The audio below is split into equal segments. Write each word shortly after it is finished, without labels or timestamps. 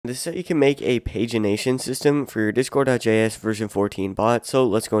This is how you can make a pagination system for your Discord.js version 14 bot, so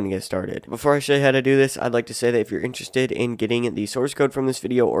let's go and get started. Before I show you how to do this, I'd like to say that if you're interested in getting the source code from this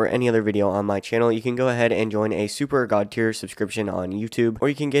video or any other video on my channel, you can go ahead and join a super god tier subscription on YouTube, or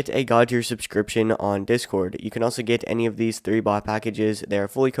you can get a god tier subscription on Discord. You can also get any of these 3 bot packages. They are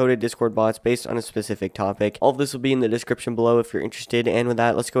fully coded Discord bots based on a specific topic. All of this will be in the description below if you're interested, and with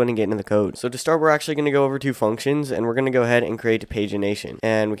that, let's go ahead and get into the code. So to start, we're actually going to go over to functions, and we're going to go ahead and create a pagination.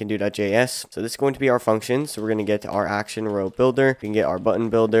 And we can do .js. So this is going to be our function. So we're going to get our action row builder. We can get our button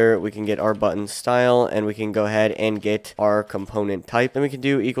builder. We can get our button style, and we can go ahead and get our component type. Then we can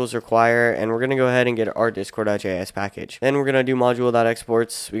do equals require, and we're going to go ahead and get our Discord.js package. Then we're going to do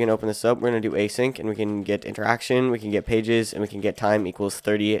module.exports. We can open this up. We're going to do async, and we can get interaction. We can get pages, and we can get time equals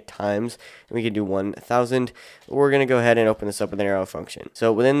 30 times. And we can do 1000. We're going to go ahead and open this up with an arrow function.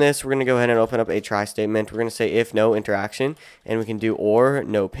 So within this, we're going to go ahead and open up a try statement. We're going to say if no interaction, and we can do or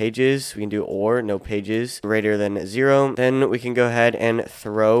no pages. We can do or no pages greater than 0. Then we can go ahead and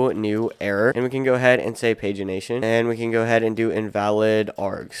throw new error, and we can go ahead and say pagination, and we can go ahead and do invalid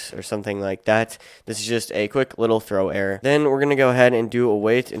args or something like that. This is just a quick little throw error. Then we're going to go ahead and do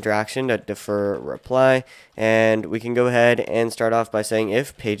await interaction defer reply, and we can go ahead and start off by saying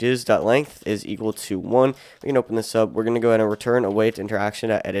if pages.length is equal to 1. We can open this up. We're going to go ahead and return await interaction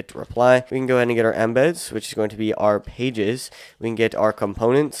edit reply. We can go ahead and get our embeds, which is going to be our pages. We can get our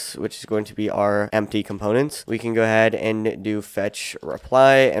components, which is going to be our empty components. We can go ahead and do fetch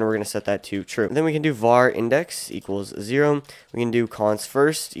reply, and we're going to set that to true. And then we can do var index equals 0. We can do const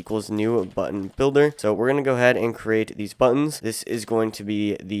first equals new button builder. So we're going to go ahead and create these buttons. This is going to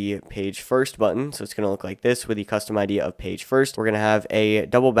be the page first button. So it's going to look like this with the custom ID of page first. We're going to have a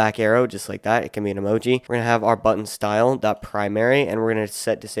double back arrow just like that. It can be an emoji. We're going to have our button style primary, and we're going to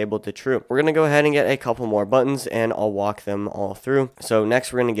set disabled to true. We're going to go ahead and get a couple more buttons, and I'll walk them all through. So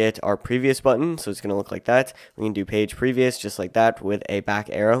next we're going to get our previous button. So it's going to look like that. We can do page previous just like that with a back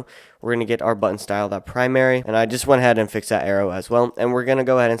arrow. We're going to get our button style primary, and I just went ahead and fixed that arrow as well, and we're going to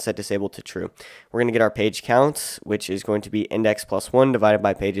go ahead and set disabled to true. We're going to get our page count, which is going to be index plus 1 divided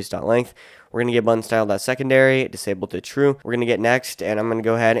by pages.length. We're going to get button style secondary disabled to true. We're going to get next, and I'm going to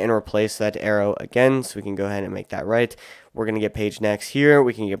go ahead and replace that arrow again, so we can go ahead and make that right. We're going to get page next here.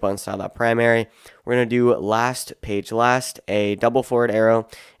 We can get button style primary. We're going to do last page last, a double forward arrow,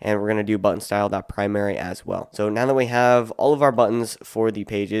 and we're going to do button style primary as well. So now that we have all of our buttons for the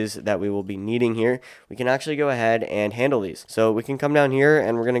pages that we will be needing here, we can actually go ahead and handle these. So we can come down here,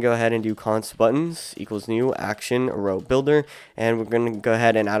 and we're going to go ahead and do const buttons equals new action row builder, and we're going to go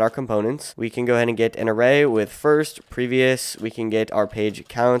ahead and add our components. We can go ahead and get an array with first, previous. We can get our page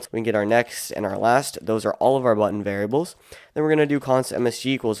count. We can get our next and our last. Those are all of our button variables. Then we're going to do const msg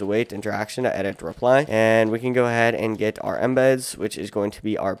equals await interaction edit reply, and we can go ahead and get our embeds, which is going to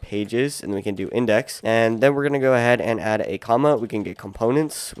be our pages, and we can do index, and then we're going to go ahead and add a comma. We can get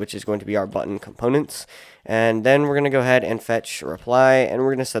components, which is going to be our button components, and then we're going to go ahead and fetch reply, and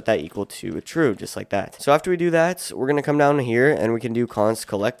we're going to set that equal to true, just like that. So after we do that, we're going to come down here, and we can do const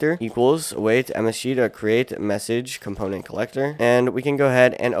collector equals await msg to create message component collector, and we can go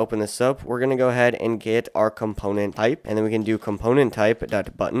ahead and open this up. We're going to go ahead and get our component type, and then we can do component type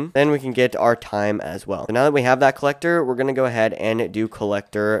button. Then we can get our time as well. So now that we have that collector, we're going to go ahead and do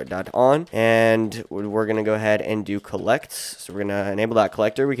collector on, and we're going to go ahead and do collect. So we're going to enable that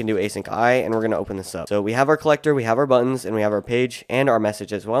collector. We can do async I, and we're going to open this up. So we have our collector, we have our buttons, and we have our page and our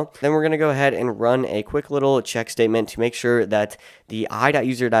message as well. Then we're going to go ahead and run a quick little check statement to make sure that the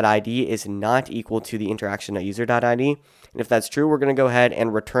i.user.id is not equal to the interaction.user.id. And if that's true, we're going to go ahead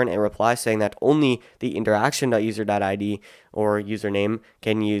and return a reply saying that only the interaction.user.id or username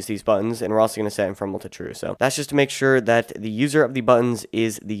can use these buttons, and we're also going to set informal to true. So that's just to make sure that the user of the buttons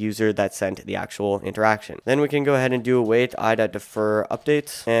is the user that sent the actual interaction. Then we can go ahead and do await i.defer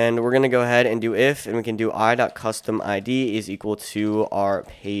updates, and we're going to go ahead and do if, and we can do i.custom id is equal to our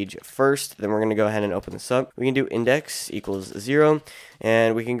page first. Then we're going to go ahead and open this up. We can do index equals 0,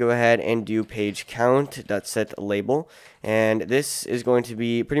 and we can go ahead and do page count set label, and this is going to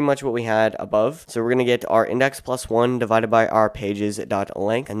be pretty much what we had above. So we're going to get our index plus 1 divided by our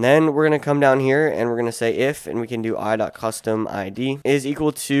pages.length, and then we're going to come down here, and we're going to say if, and we can do i.custom id is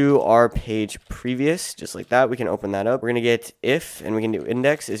equal to our page previous, just like that. We can open that up. We're going to get if, and we can do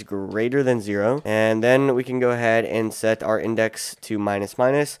index is greater than 0, and then we can go ahead and set our index to minus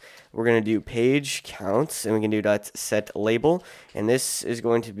minus. We're going to do page counts, and we can do .set label, and this is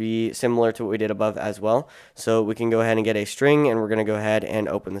going to be similar to what we did above as well. So we can go ahead and get a string, and we're going to go ahead and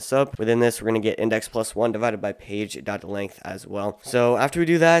open this up. Within this, we're going to get index plus 1 divided by page.length as well. So after we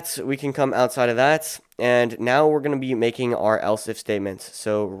do that, we can come outside of that, and now we're going to be making our else if statements.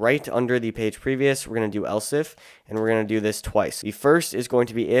 So right under the page previous, we're going to do else if, and we're going to do this twice. The first is going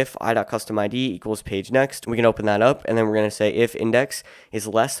to be if i.customID equals page next. We can open that up, and then we're going to say if index is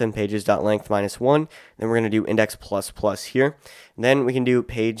less than pages.length minus 1, then we're going to do index plus plus here. Then we can do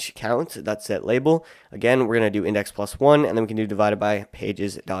page count, that's set label. Again, we're going to do index plus 1, and then we can do divided by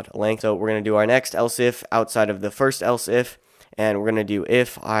pages.length. So we're going to do our next else if outside of the first else if, and we're going to do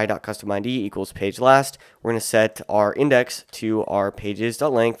if i.customID equals page last. We're going to set our index to our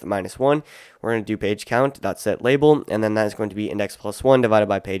pages.length minus 1. We're going to do page count, set label, and then that's going to be index plus 1 divided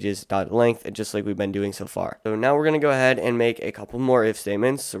by pages.length, just like we've been doing so far. So now we're going to go ahead and make a couple more if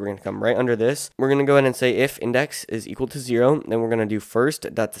statements. So we're going to come right under this. We're going to go ahead and say if index is equal to 0, then we're going to do first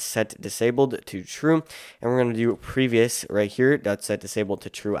set disabled to true, and we're going to do previous right here, set disabled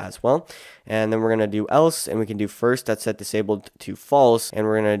to true as well. And then we're going to do else, and we can do first set disabled to false, and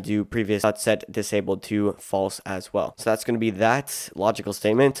we're going to do previous set disabled to false as well. So that's going to be that logical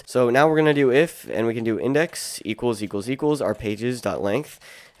statement. So now we're going to do if, and we can do index equals our pages.length,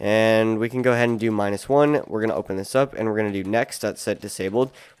 and we can go ahead and do minus 1. We're going to open this up, and we're going to do next set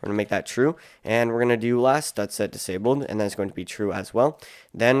disabled. We're going to make that true, and we're going to do last set disabled, and that's going to be true as well.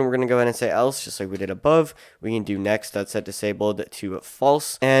 Then we're going to go ahead and say else, just like we did above. We can do next set disabled to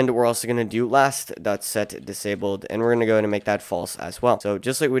false, and we're also going to do last set disabled, and we're going to go ahead and make that false as well. So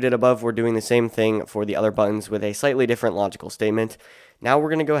just like we did above, we're doing the same thing for the other buttons with a slightly different logical statement. Now we're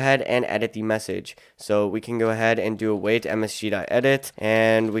going to go ahead and edit the message. So we can go ahead and do await msg.edit,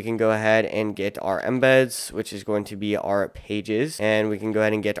 and we can go ahead and get our embeds, which is going to be our pages, and we can go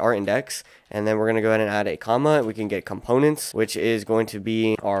ahead and get our index, and then we're going to go ahead and add a comma. We can get components, which is going to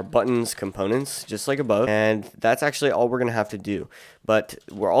be our buttons components, just like above, and that's actually all we're going to have to do. But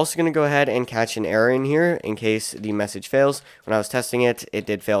we're also going to go ahead and catch an error in here in case the message fails. When I was testing it, it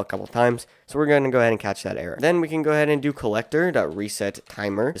did fail a couple times, so we're going to go ahead and catch that error. Then we can go ahead and do collector.reset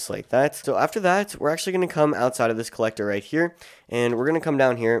timer, just like that. So after that, we're actually going to come outside of this collector right here, and we're going to come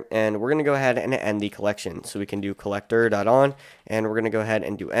down here, and we're going to go ahead and end the collection. So we can do collector.on, and we're going to go ahead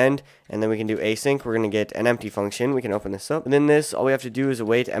and do end, and then we can do async. We're going to get an empty function. We can open this up. Within this, all we have to do is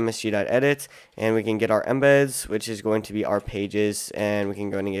await msg.edit, and we can get our embeds, which is going to be our pages, and we can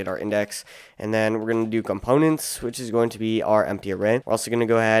go ahead and get our index, and then we're going to do components, which is going to be our empty array. We're also going to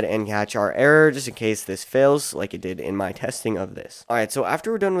go ahead and catch our error just in case this fails, like it did in my testing of this. Alright, so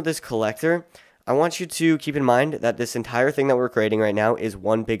after we're done with this collector, I want you to keep in mind that this entire thing that we're creating right now is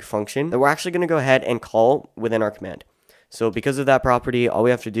one big function that we're actually going to go ahead and call within our command. So because of that property, all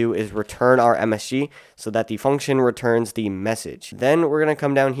we have to do is return our MSG so that the function returns the message. Then we're going to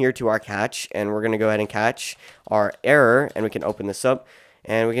come down here to our catch, and we're going to go ahead and catch our error, and we can open this up.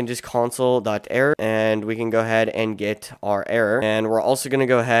 And we can just console.error, and we can go ahead and get our error. And we're also going to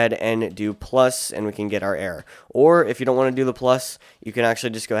go ahead and do plus, and we can get our error. Or if you don't want to do the plus, you can actually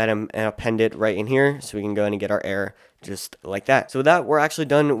just go ahead and append it right in here, so we can go ahead and get our error just like that. So with that, we're actually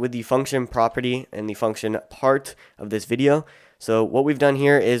done with the function property and the function part of this video. So what we've done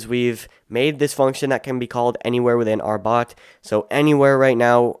here is we've made this function that can be called anywhere within our bot. So anywhere right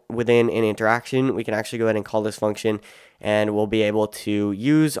now within an interaction, we can actually go ahead and call this function, and we'll be able to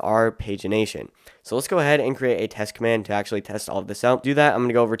use our pagination. So let's go ahead and create a test command to actually test all of this out. To do that, I'm going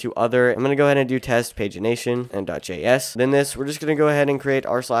to go over to other. I'm going to go ahead and do test pagination and .js. Then this, we're just going to go ahead and create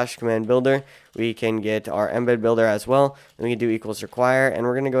our /command builder. We can get our embed builder as well. Then we can do equals require, and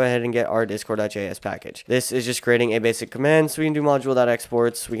we're going to go ahead and get our discord.js package. This is just creating a basic command, so we can do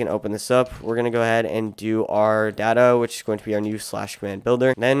module.exports. We can open this up. We're going to go ahead and do our data, which is going to be our new /command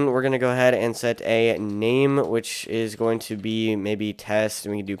builder. Then we're going to go ahead and set a name, which is going to be maybe test,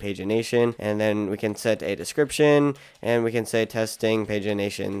 and we can do pagination, and then we can set a description, and we can say testing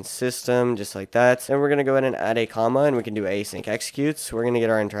pagination system, just like that. Then we're going to go ahead and add a comma, and we can do async executes. We're going to get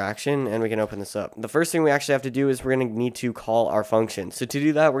our interaction, and we can open this up. The first thing we actually have to do is we're going to need to call our function. So to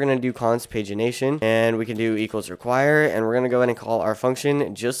do that, we're going to do const pagination, and we can do equals require, and we're going to go ahead and call our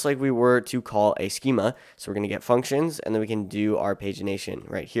function just like we were to call a schema. So we're going to get functions, and then we can do our pagination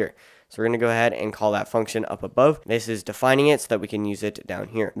right here. So we're going to go ahead and call that function up above. This is defining it so that we can use it down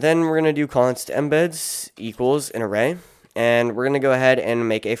here. Then we're going to do const embeds equals an array. And we're going to go ahead and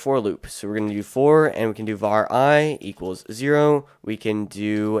make a for loop. So we're going to do for, and we can do var I equals 0. We can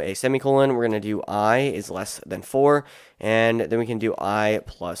do a semicolon. We're going to do I is less than 4. And then we can do I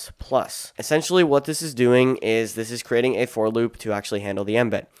plus plus. Essentially what this is doing is this is creating a for loop to actually handle the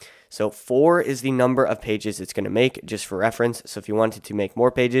embed. So 4 is the number of pages it's going to make, just for reference. So if you wanted to make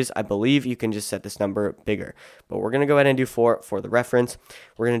more pages, I believe you can just set this number bigger. But we're going to go ahead and do 4 for the reference.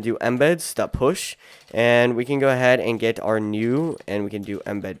 We're going to do embeds.push, and we can go ahead and get our new, and we can do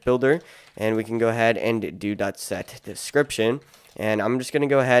embed builder, and we can go ahead and do .set description. And I'm just going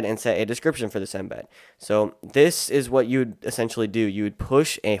to go ahead and set a description for this embed. So this is what you would essentially do. You would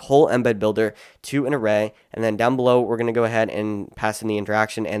push a whole embed builder to an array, and then down below we're going to go ahead and pass in the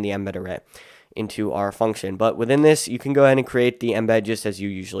interaction and the embed array into our function. But within this, you can go ahead and create the embed just as you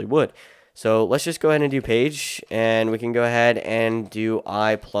usually would. So let's just go ahead and do page, and we can go ahead and do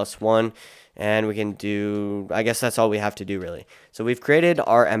I+1, and we can do, I guess that's all we have to do really. So we've created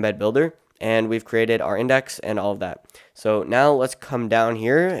our embed builder, and we've created our index and all of that. So now let's come down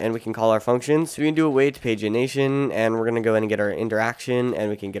here and we can call our functions. So we can do await pagination, and we're gonna go in and get our interaction, and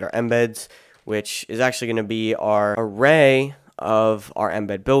we can get our embeds, which is actually gonna be our array of our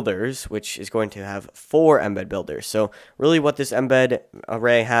embed builders, which is going to have 4 embed builders. So really what this embed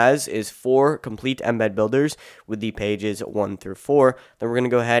array has is 4 complete embed builders with the pages 1 through 4. Then we're going to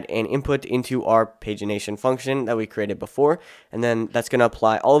go ahead and input into our pagination function that we created before, and then that's going to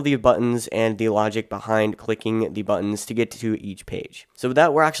apply all of the buttons and the logic behind clicking the buttons to get to each page. So with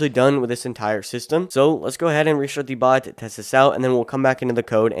that, we're actually done with this entire system. So let's go ahead and restart the bot, test this out, and then we'll come back into the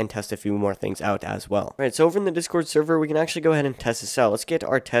code and test a few more things out as well. All right, so over in the Discord server, we can actually go ahead and test this out. Let's get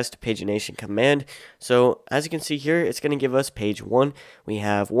our test pagination command. So as you can see here, it's going to give us page 1. We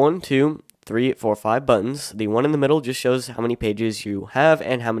have 1, 2, 3, 4, 5 buttons. The one in the middle just shows how many pages you have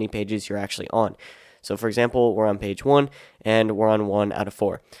and how many pages you're actually on. So for example, we're on page 1 and we're on 1 out of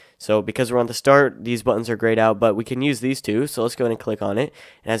 4. So because we're on the start, these buttons are grayed out, but we can use these two. So let's go ahead and click on it.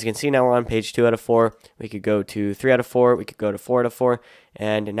 And as you can see, now we're on page 2 out of 4. We could go to 3 out of 4. We could go to 4 out of 4.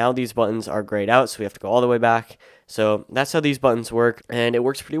 And now these buttons are grayed out, so we have to go all the way back. So that's how these buttons work, and it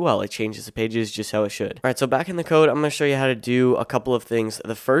works pretty well. It changes the pages just how it should. All right, so back in the code, I'm going to show you how to do a couple of things.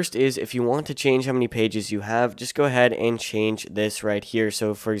 The first is if you want to change how many pages you have, just go ahead and change this right here.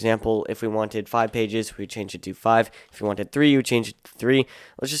 So for example, if we wanted 5 pages, we change it to 5. If you wanted 3, you change it to 3.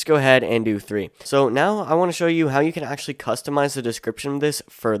 Let's just go ahead and do 3. So now I want to show you how you can actually customize the description of this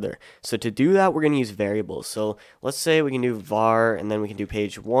further. So to do that, we're going to use variables. So let's say we can do var, and then we can do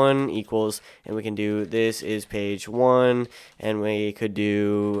page 1 equals, and we can do this is page 1, and we could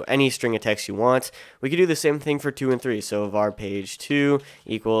do any string of text you want. We could do the same thing for 2 and 3. So var page 2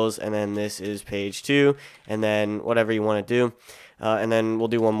 equals, and then this is page 2, and then whatever you want to do. And then we'll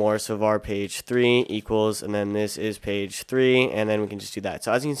do one more. So var page 3 equals, and then this is page 3, and then we can just do that.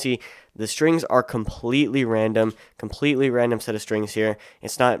 So as you can see, the strings are completely random set of strings here.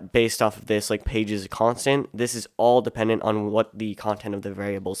 It's not based off of this like page is a constant. This is all dependent on what the content of the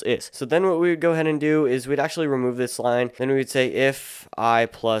variables is. So then what we would go ahead and do is we'd actually remove this line. Then we would say if I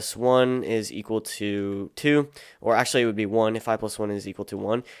plus 1 is equal to 2, or actually it would be 1 if I plus 1 is equal to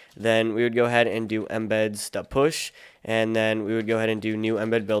 1. Then we would go ahead and do embeds.push. And then we would go ahead and do new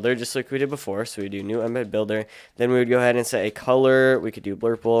embed builder just like we did before. So we do new embed builder. Then we would go ahead and set a color. We could do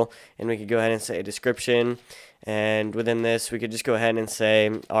blurple, and we could go ahead and say a description. And within this, we could just go ahead and say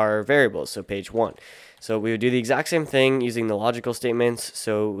our variables. So page 1. So we would do the exact same thing using the logical statements.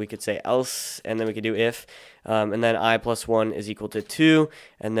 So we could say else, and then we could do if, and then I plus 1 is equal to 2.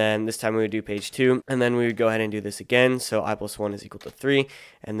 And then this time we would do page 2. And then we would go ahead and do this again. So I plus 1 is equal to 3.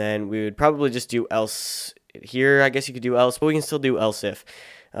 And then we would probably just do else here. I guess you could do else, but we can still do else if.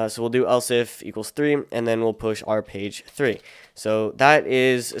 So we'll do else if equals 3, and then we'll push our page 3. So that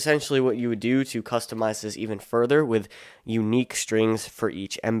is essentially what you would do to customize this even further with unique strings for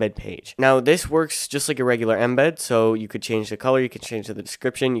each embed page. Now this works just like a regular embed, so you could change the color, you could change the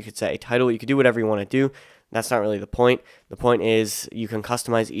description, you could set a title, you could do whatever you want to do. That's not really the point. The point is you can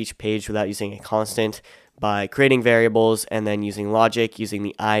customize each page without using a constant by creating variables and then using logic, using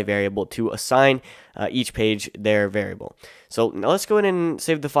the I variable to assign each page their variable. So now let's go ahead and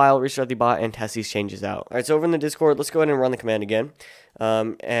save the file, restart the bot, and test these changes out. All right, so over in the Discord, let's go ahead and run the command again.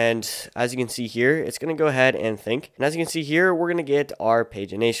 And as you can see here, it's going to go ahead and think. And as you can see here, we're going to get our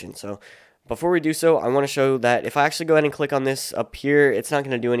pagination. So before we do so, I want to show that if I actually go ahead and click on this up here, it's not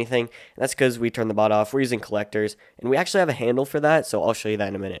going to do anything. And that's because we turned the bot off. We're using collectors, and we actually have a handle for that, so I'll show you that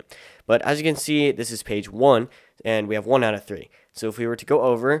in a minute. But as you can see, this is page 1, and we have 1 out of 3. So if we were to go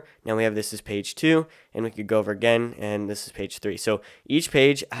over, now we have this is page 2, and we could go over again, and this is page 3. So each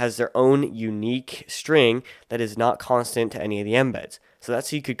page has their own unique string that is not constant to any of the embeds. So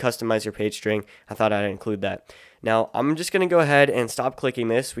that's how you could customize your page string. I thought I'd include that. Now, I'm just going to go ahead and stop clicking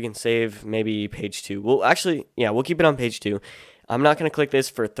this. We can save maybe page 2. Well, actually, yeah, we'll keep it on page 2. I'm not going to click this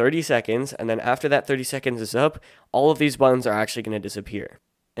for 30 seconds, and then after that 30 seconds is up, all of these buttons are actually going to disappear.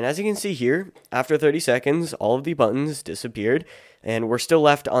 And as you can see here, after 30 seconds, all of the buttons disappeared, and we're still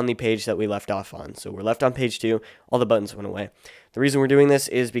left on the page that we left off on. So we're left on page 2, all the buttons went away. The reason we're doing this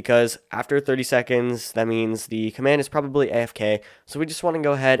is because after 30 seconds, that means the command is probably AFK, so we just want to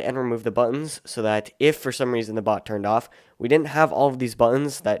go ahead and remove the buttons so that if for some reason the bot turned off, we didn't have all of these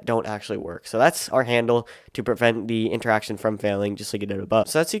buttons that don't actually work. So that's our handle to prevent the interaction from failing, just like it did above.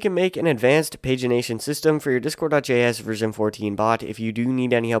 So that's how you can make an advanced pagination system for your Discord.js version 14 bot. If you do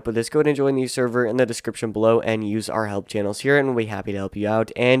need any help with this, go ahead and join the server in the description below and use our help channels here, and we'll be happy to help you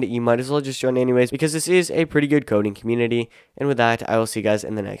out. And you might as well just join anyways, because this is a pretty good coding community. And with that, I will see you guys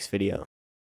in the next video.